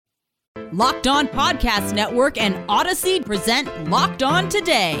Locked On Podcast Network and Odyssey present Locked On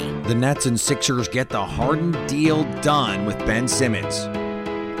Today. The Nets and Sixers get the Harden deal done with Ben Simmons.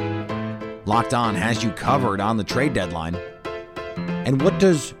 Locked On has you covered on the trade deadline. And what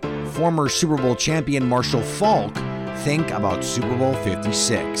does former Super Bowl champion Marshall Faulk think about Super Bowl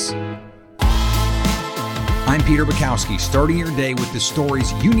 56? I'm Peter Bukowski, starting your day with the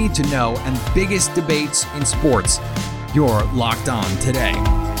stories you need to know and biggest debates in sports. You're Locked On Today.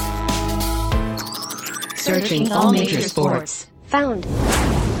 Searching all major sports. Found.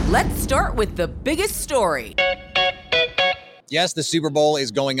 Let's start with the biggest story. Yes, the Super Bowl is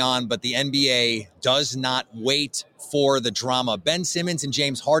going on, but the NBA does not wait for the drama. Ben Simmons and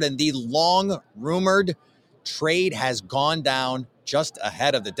James Harden, the long-rumored trade has gone down just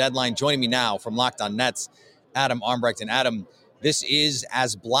ahead of the deadline. Joining me now from Locked On Nets, Adam Armbrecht. And Adam, this is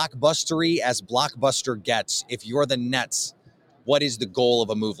as blockbustery as blockbuster gets. If you're the Nets, what is the goal of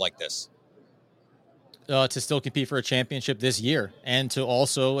a move like this? To still compete for a championship this year and to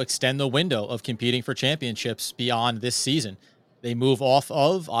also extend the window of competing for championships beyond this season. They move off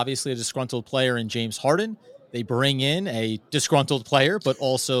of, obviously, a disgruntled player in James Harden. They bring in a disgruntled player, but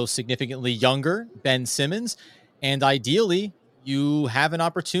also significantly younger, Ben Simmons. And ideally, you have an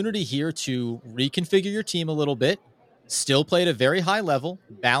opportunity here to reconfigure your team a little bit, still play at a very high level,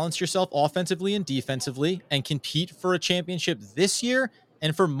 balance yourself offensively and defensively, and compete for a championship this year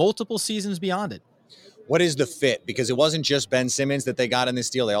and for multiple seasons beyond it. What is the fit? Because it wasn't just Ben Simmons that they got in this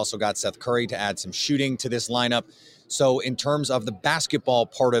deal. They also got Seth Curry to add some shooting to this lineup. So in terms of the basketball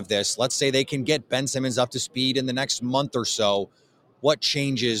part of this, let's say they can get Ben Simmons up to speed in the next month or so. What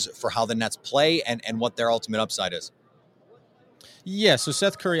changes for how the Nets play and what their ultimate upside is? Yeah, so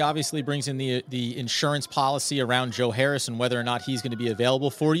Seth Curry obviously brings in the insurance policy around Joe Harris and whether or not he's going to be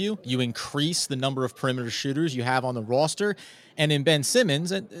available for you. You increase the number of perimeter shooters you have on the roster. And in Ben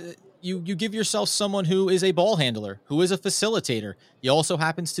Simmons, you give yourself someone who is a ball handler, who is a facilitator. He also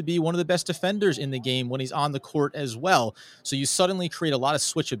happens to be one of the best defenders in the game when he's on the court as well. So you suddenly create a lot of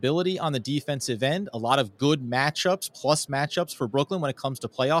switchability on the defensive end, a lot of good matchups, plus matchups for Brooklyn when it comes to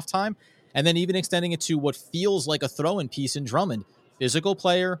playoff time. And then even extending it to what feels like a throw-in piece in Drummond. Physical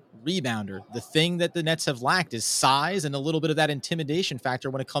player, rebounder. The thing that the Nets have lacked is size and a little bit of that intimidation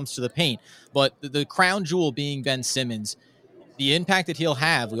factor when it comes to the paint. But the crown jewel being Ben Simmons, the impact that he'll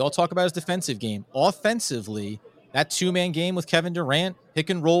have, we all talk about his defensive game. Offensively, that two-man game with Kevin Durant,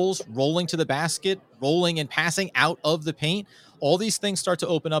 pick and rolls, rolling to the basket, rolling and passing out of the paint, all these things start to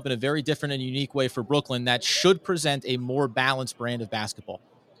open up in a very different and unique way for Brooklyn that should present a more balanced brand of basketball.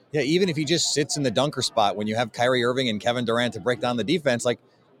 Yeah, even if he just sits in the dunker spot when you have Kyrie Irving and Kevin Durant to break down the defense, like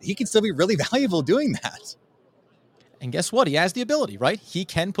he can still be really valuable doing that. And guess what? He has the ability, right? He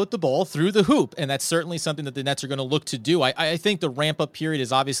can put the ball through the hoop, and that's certainly something that the Nets are going to look to do. I think the ramp-up period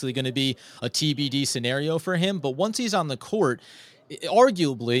is obviously going to be a TBD scenario for him, but once he's on the court,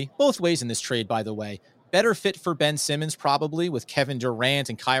 arguably, both ways in this trade, by the way, better fit for Ben Simmons probably with Kevin Durant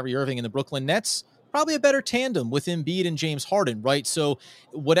and Kyrie Irving in the Brooklyn Nets. Probably a better tandem with Embiid and James Harden, right? So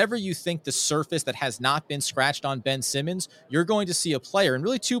whatever you think the surface that has not been scratched on Ben Simmons, you're going to see a player, and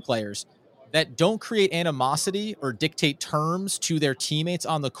really two players, that don't create animosity or dictate terms to their teammates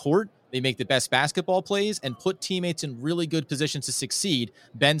on the court. They make the best basketball plays and put teammates in really good positions to succeed.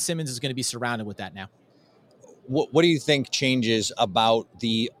 Ben Simmons is going to be surrounded with that now. What do you think changes about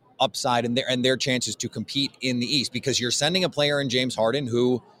the upside and their chances to compete in the East? Because you're sending a player in James Harden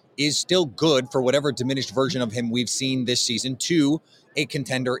who is still good for whatever diminished version of him we've seen this season to a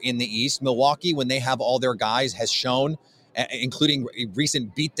contender in the East. Milwaukee, when they have all their guys, has shown, including a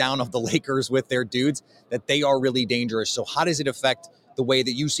recent beatdown of the Lakers with their dudes, that they are really dangerous. So how does it affect the way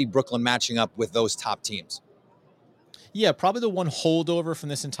that you see Brooklyn matching up with those top teams? Yeah, probably the one holdover from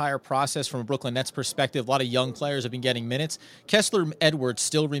this entire process from a Brooklyn Nets perspective, a lot of young players have been getting minutes. Kessler Edwards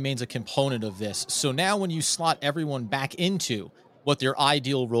still remains a component of this. So now when you slot everyone back into what their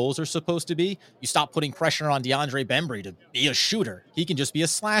ideal roles are supposed to be, you stop putting pressure on DeAndre Bembry to be a shooter. He can just be a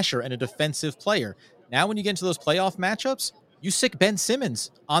slasher and a defensive player. Now when you get into those playoff matchups, you sick Ben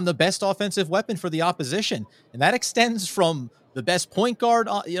Simmons on the best offensive weapon for the opposition. And that extends from the best point guard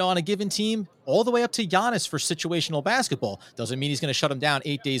on a given team all the way up to Giannis for situational basketball. Doesn't mean he's going to shut him down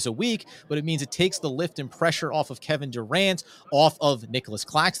 8 days a week, but it means it takes the lift and pressure off of Kevin Durant, off of Nicholas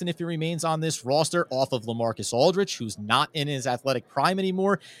Claxton if he remains on this roster, off of LaMarcus Aldridge, who's not in his athletic prime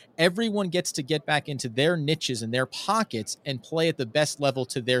anymore. Everyone gets to get back into their niches and their pockets and play at the best level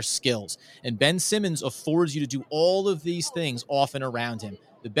to their skills. And Ben Simmons affords you to do all of these things off and around him.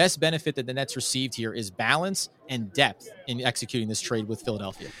 The best benefit that the Nets received here is balance and depth in executing this trade with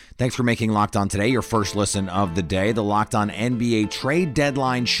Philadelphia. Thanks for making Locked On Today your first listen of the day. The Locked On NBA Trade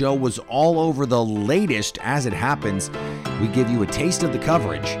Deadline show was all over the latest as it happens. We give you a taste of the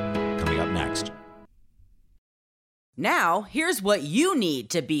coverage coming up next. Now, here's what you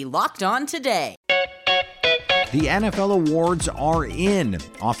need to be locked on today. The NFL awards are in.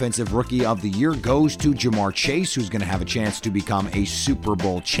 Offensive Rookie of the Year goes to Ja'Marr Chase, who's going to have a chance to become a Super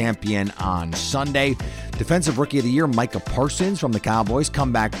Bowl champion on Sunday. Defensive Rookie of the Year, Micah Parsons from the Cowboys.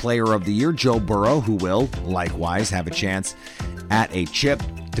 Comeback Player of the Year, Joe Burrow, who will likewise have a chance at a chip.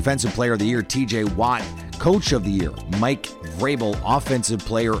 Defensive Player of the Year, TJ Watt. Coach of the Year, Mike Vrabel. Offensive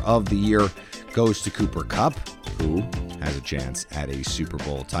Player of the Year goes to Cooper Kupp, who has a chance at a Super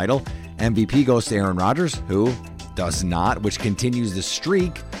Bowl title. MVP goes to Aaron Rodgers, who does not, which continues the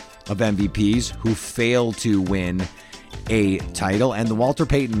streak of MVPs who fail to win a title. And the Walter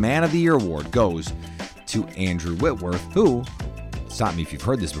Payton Man of the Year award goes to Andrew Whitworth, who, stop me if you've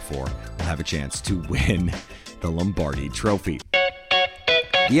heard this before, will have a chance to win the Lombardi Trophy.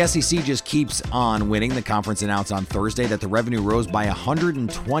 The SEC just keeps on winning. The conference announced on Thursday that the revenue rose by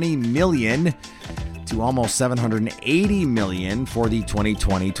 $120 million to almost $780 million for the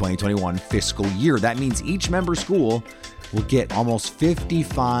 2020-2021 fiscal year. That means each member school will get almost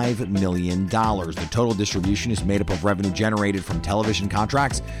 $55 million. The total distribution is made up of revenue generated from television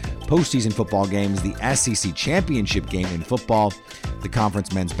contracts, postseason football games, the SEC championship game in football, the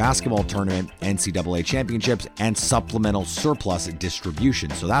conference men's basketball tournament, NCAA championships, and supplemental surplus distribution.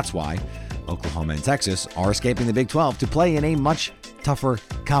 So that's why Oklahoma and Texas are escaping the Big 12 to play in a much tougher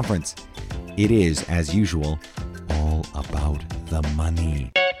conference. It is, as usual, all about the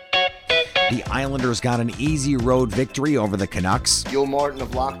money. The Islanders got an easy road victory over the Canucks. Joe Martin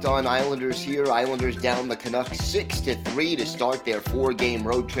of Locked On Islanders here. Islanders down the Canucks 6-3 to start their 4-game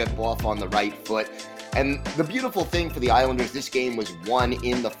road trip off on the right foot. And the beautiful thing for the Islanders, this game was won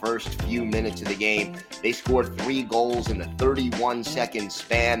in the first few minutes of the game. They scored 3 goals in a 31-second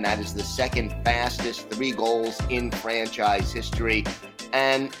span. That is the second fastest 3 goals in franchise history,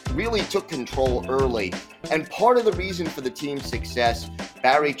 and really took control early. And part of the reason for the team's success,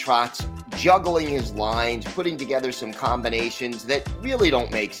 Barry Trotz juggling his lines, putting together some combinations that really don't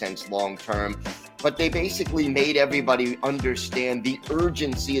make sense long term, but they basically made everybody understand the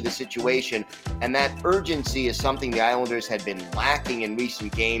urgency of the situation, and that urgency is something the Islanders had been lacking in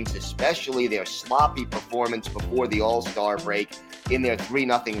recent games, especially their sloppy performance before the All-Star break in their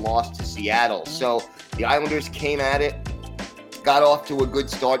 3-0 loss to Seattle. So the Islanders came at it, got off to a good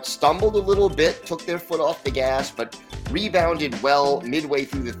start, stumbled a little bit, took their foot off the gas, but rebounded well midway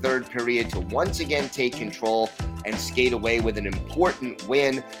through the third period to once again take control and skate away with an important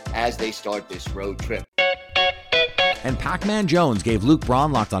win as they start this road trip. And Pac-Man Jones gave Luke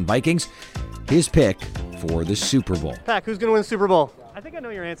Braun, Locked On Vikings, his pick for the Super Bowl. Pac, who's going to win the Super Bowl? I think I know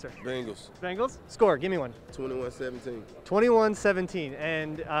your answer. Bengals. Bengals? Score, give me one. 21-17. 21-17.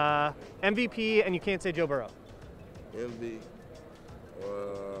 And MVP, and you can't say Joe Burrow. MV.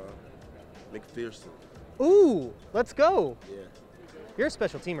 McPherson. Ooh, let's go. Yeah. You're a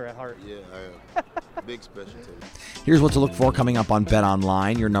special teamer at heart. Yeah, I am. Big special team. Here's what to look for coming up on Bet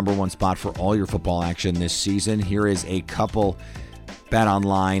Online, your number one spot for all your football action this season. Here is a couple Bet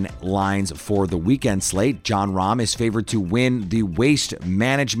Online lines for the weekend slate. Jon Rahm is favored to win the Waste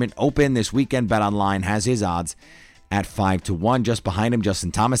Management Open this weekend. Bet Online has his odds at 5-1. Just behind him,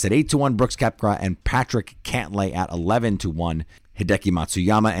 Justin Thomas at 8-1. Brooks Koepka and Patrick Cantlay at 11-1. Hideki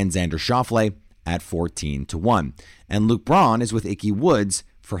Matsuyama and Xander Schauffele at 14-1. And Luke Braun is with Ickey Woods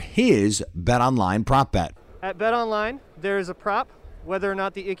for his Bet Online prop bet. At Bet Online, there is a prop whether or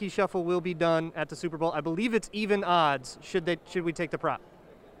not the Ickey Shuffle will be done at the Super Bowl. I believe it's even odds. Should we take the prop?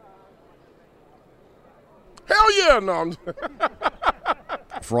 Hell yeah, no.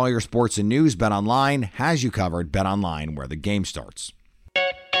 For all your sports and news, Bet Online has you covered. Bet Online, where the game starts.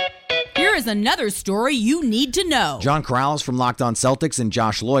 Here is another story you need to know. John Corrales from Locked On Celtics and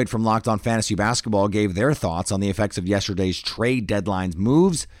Josh Lloyd from Locked On Fantasy Basketball gave their thoughts on the effects of yesterday's trade deadline's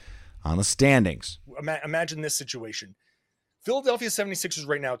moves on the standings. Imagine this situation. Philadelphia 76ers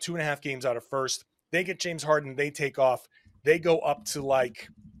right now, 2.5 games out of first. They get James Harden. They take off. They go up to like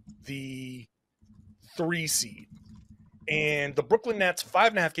the 3 seed. And the Brooklyn Nets,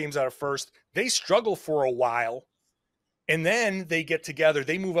 5.5 games out of first. They struggle for a while. And then they get together.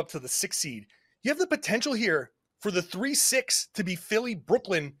 They move up to the 6 seed. You have the potential here for the 3-6 to be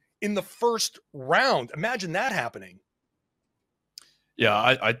Philly-Brooklyn in the first round. Imagine that happening.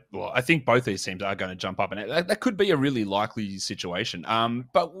 Yeah, I think both these teams are going to jump up, and that could be a really likely situation.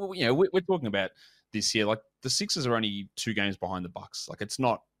 But you know, we're talking about this year. Like the Sixers are only 2 games behind the Bucks. Like it's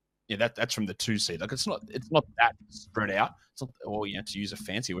not, that's from the 2 seed. Like it's not that spread out. It's not, or to use a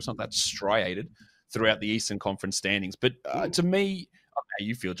fancy word, it's not that striated throughout the Eastern Conference standings. But to me, how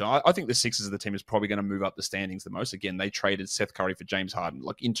you feel, John? I think the Sixers are the team is probably going to move up the standings the most. Again, they traded Seth Curry for James Harden.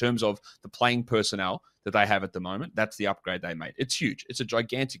 Like in terms of the playing personnel that they have at the moment, that's the upgrade they made. It's huge. It's a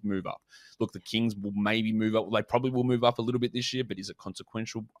gigantic move up. Look, the Kings will maybe move up. They probably will move up a little bit this year, but is it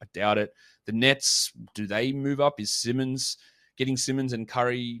consequential? I doubt it. The Nets, do they move up? Is getting Simmons and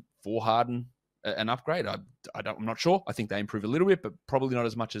Curry for Harden an upgrade? I'm not sure. I think they improve a little bit, but probably not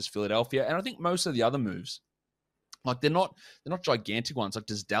as much as Philadelphia. And I think most of the other moves, like they're not gigantic ones. Like,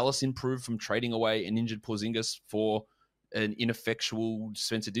 does Dallas improve from trading away an injured Porzingis for an ineffectual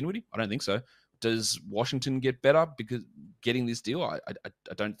Spencer Dinwiddie? I don't think so. Does Washington get better because getting this deal? I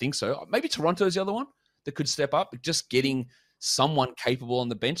don't think so. Maybe Toronto's the other one that could step up. Just getting someone capable on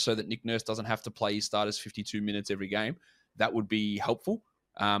the bench so that Nick Nurse doesn't have to play his starters 52 minutes every game. That would be helpful.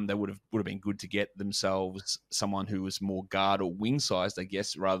 They would have been good to get themselves someone who was more guard or wing sized, I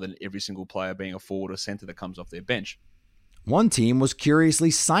guess, rather than every single player being a forward or center that comes off their bench. One team was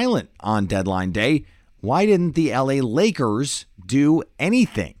curiously silent on deadline day. Why didn't the LA Lakers do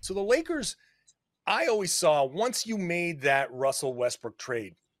anything? So the Lakers, I always saw, once you made that Russell Westbrook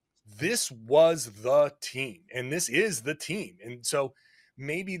trade, this was the team, and this is the team. And so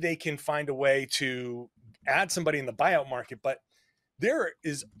maybe they can find a way to add somebody in the buyout market, but there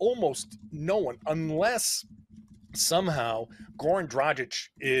is almost no one, unless somehow Goran Dragic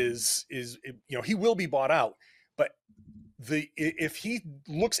is he will be bought out. But if he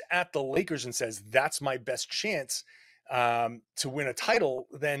looks at the Lakers and says that's my best chance to win a title,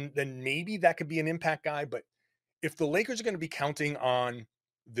 then maybe that could be an impact guy. But if the Lakers are going to be counting on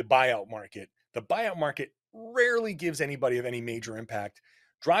the buyout market rarely gives anybody of any major impact.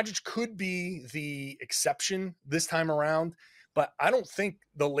 Dragic could be the exception this time around, but I don't think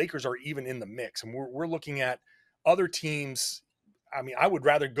the Lakers are even in the mix. And we're looking at other teams. I mean, I would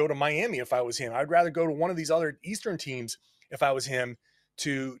rather go to Miami if I was him. I'd rather go to one of these other Eastern teams if I was him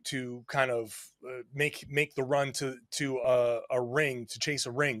to kind of make the run to a ring, to chase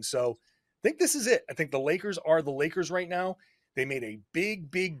a ring. So I think this is it. I think the Lakers are the Lakers right now. They made a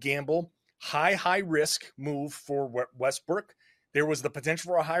big gamble, high risk move for Westbrook. There was the potential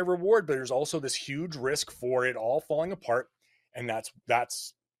for a high reward, but there's also this huge risk for it all falling apart. And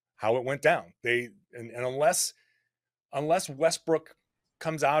that's how it went down. Unless Westbrook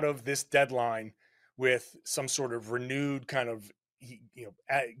comes out of this deadline with some sort of renewed kind of,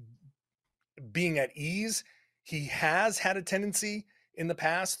 being at ease, he has had a tendency in the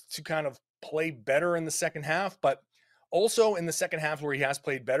past to kind of play better in the second half, but also in the second half where he has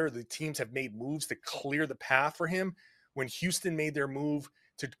played better, the teams have made moves to clear the path for him. When Houston made their move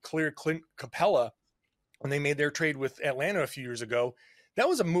to clear Clint Capella, when they made their trade with Atlanta a few years ago, that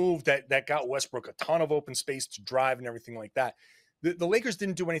was a move that got Westbrook a ton of open space to drive and everything like that. The Lakers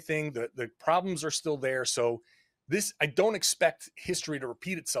didn't do anything. The problems are still there. So I don't expect history to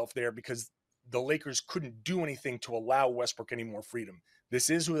repeat itself there, because the Lakers couldn't do anything to allow Westbrook any more freedom. This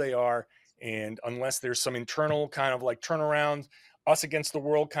is who they are. And unless there's some internal kind of like turnaround, us against the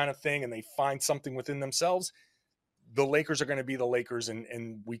world kind of thing, and they find something within themselves, the Lakers are going to be the Lakers,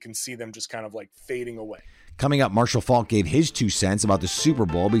 and we can see them just kind of like fading away. Coming up, Marshall Faulk gave his 2 cents about the Super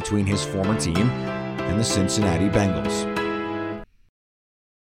Bowl between his former team and the Cincinnati Bengals.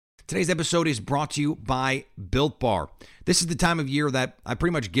 Today's episode is brought to you by Built Bar. This is the time of year that I've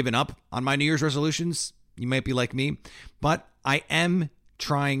pretty much given up on my New Year's resolutions. You might be like me, but I am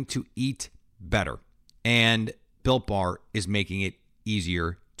trying to eat better, and Built Bar is making it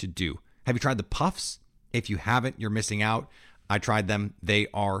easier to do. Have you tried the Puffs? If you haven't, you're missing out. I tried them. They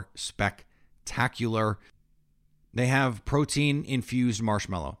are spectacular. They have protein-infused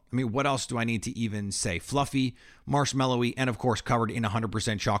marshmallow. I mean, what else do I need to even say? Fluffy, marshmallowy, and of course covered in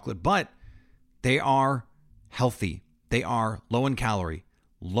 100% chocolate. But they are healthy. They are low in calorie,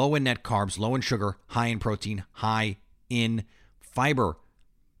 low in net carbs, low in sugar, high in protein, high in fiber.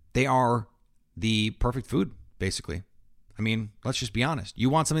 They are the perfect food, basically. I mean, let's just be honest. You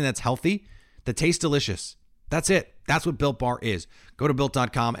want something that's healthy, that tastes delicious. That's it. That's what Built Bar is. Go to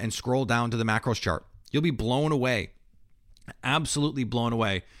Built.com and scroll down to the macros chart. You'll be blown away, absolutely blown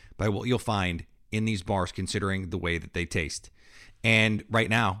away by what you'll find in these bars, considering the way that they taste. And right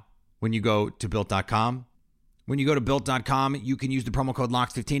now, when you go to Built.com, you can use the promo code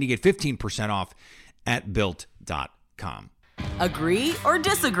LOCKS15 to get 15% off at Built.com. Agree or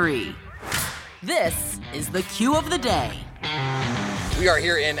disagree? This is the cue of the day. We are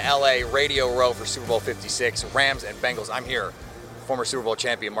here in LA, Radio Row for Super Bowl 56, Rams and Bengals. I'm here, former Super Bowl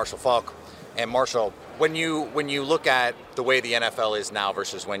champion Marshall Faulk. And Marshall, when you look at the way the NFL is now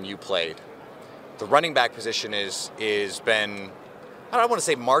versus when you played, the running back position is been, I don't want to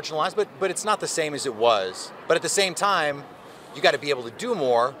say marginalized, but it's not the same as it was. But at the same time, you got to be able to do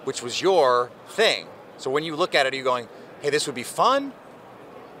more, which was your thing. So when you look at it, are you going, hey, this would be fun?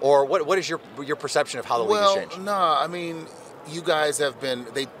 Or what is your perception of how the league has changed? Well, no, I mean, you guys have been,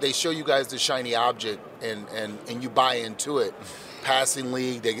 they show you guys the shiny object and you buy into it. Passing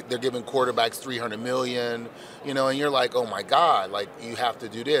league, they're giving quarterbacks $300 million, and you're like, oh my God, like you have to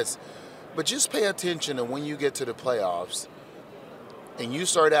do this. But just pay attention to when you get to the playoffs and you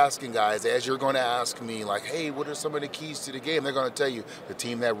start asking guys, as you're going to ask me, like, hey, what are some of the keys to the game? They're going to tell you the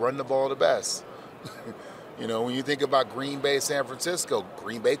team that run the ball the best. When you think about Green Bay, San Francisco,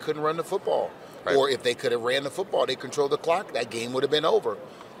 Green Bay couldn't run the football. Right. Or if they could have ran the football, they controlled the clock, that game would have been over.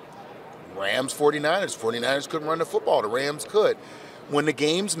 Rams, 49ers couldn't run the football. The Rams could. When the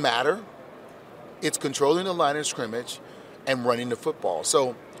games matter, it's controlling the line of scrimmage and running the football.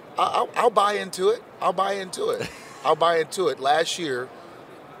 So I'll buy into it. I'll buy into it. Last year,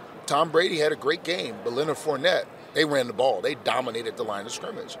 Tom Brady had a great game, but Leonard Fournette, they ran the ball. They dominated the line of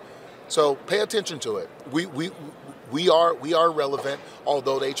scrimmage. So pay attention to it. We are relevant,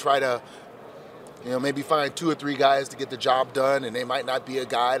 although they try to maybe find 2 or 3 guys to get the job done, and they might not be a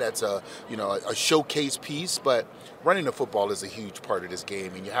guy that's a showcase piece, but running the football is a huge part of this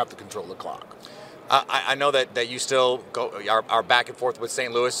game, and you have to control the clock. I know that you still are back and forth with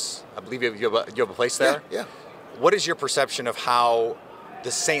St. Louis. I believe you have a place there? Yeah. What is your perception of how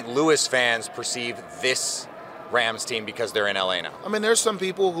the St. Louis fans perceive this Rams team because they're in LA now? I mean, there's some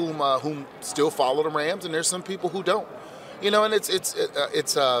people whom still follow the Rams, and there's some people who don't. And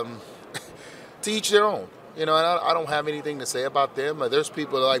it's to each their own, and I don't have anything to say about them. There's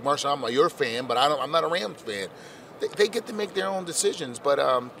people that are like, Marshall, I'm your fan, but I'm not a Rams fan. They get to make their own decisions. But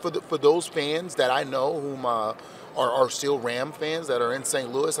for those fans that I know whom are still Ram fans that are in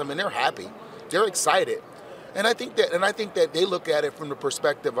St. Louis, I mean, they're happy, they're excited, and I think that they look at it from the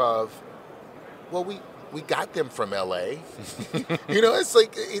perspective of, well, we got them from LA. It's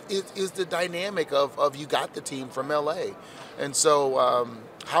like it's the dynamic of you got the team from LA, and so.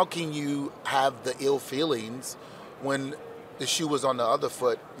 How can you have the ill feelings when the shoe was on the other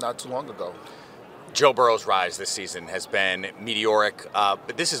foot not too long ago? Joe Burrow's rise this season has been meteoric,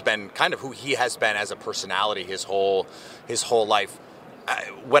 but this has been kind of who he has been as a personality his whole life.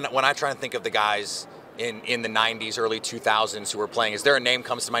 When I try and think of the guys in the 90s, early 2000s who were playing, is there a name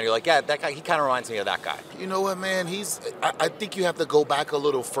comes to mind? You're like, yeah, that guy, he kind of reminds me of that guy. You know what, man? I think you have to go back a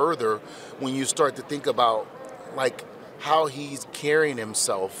little further when you start to think about, like, how he's carrying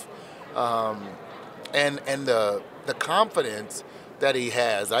himself, and the confidence that he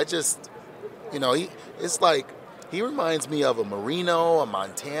has. I just, it's like he reminds me of a Marino, a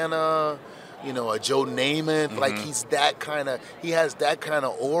Montana, a Joe Namath. Mm-hmm. Like he has that kind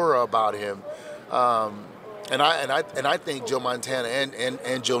of aura about him, and I think Joe Montana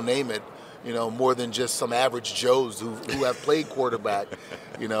and Joe Namath, more than just some average Joes who have played quarterback.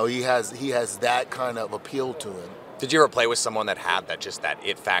 He has that kind of appeal to him. Did you ever play with someone that had that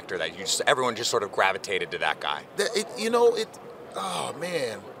it factor that everyone just sort of gravitated to that guy? Oh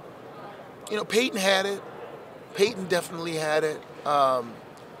man, Peyton had it. Peyton definitely had it.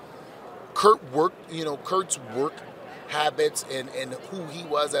 Kurt's work habits and who he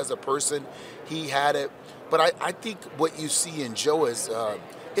was as a person, he had it. But I think what you see in Joe is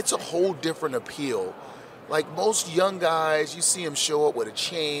it's a whole different appeal. Like most young guys, you see him show up with a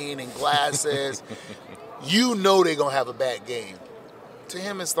chain and glasses. They're going to have a bad game. To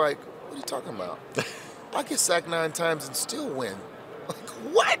him, it's like, what are you talking about? I get sacked 9 times and still win. Like,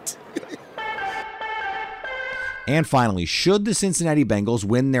 what? And finally, should the Cincinnati Bengals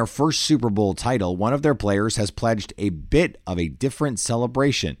win their first Super Bowl title, one of their players has pledged a bit of a different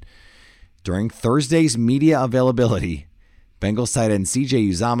celebration. During Thursday's media availability, Bengals tight end CJ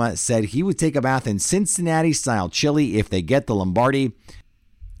Uzomah said he would take a bath in Cincinnati-style chili if they get the Lombardi.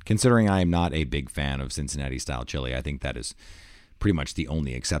 Considering I am not a big fan of Cincinnati-style chili, I think that is pretty much the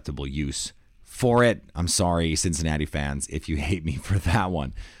only acceptable use for it. I'm sorry, Cincinnati fans, if you hate me for that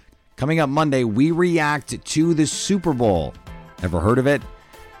one. Coming up Monday, we react to the Super Bowl. Ever heard of it?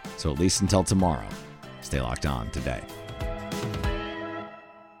 So at least until tomorrow, stay locked on today.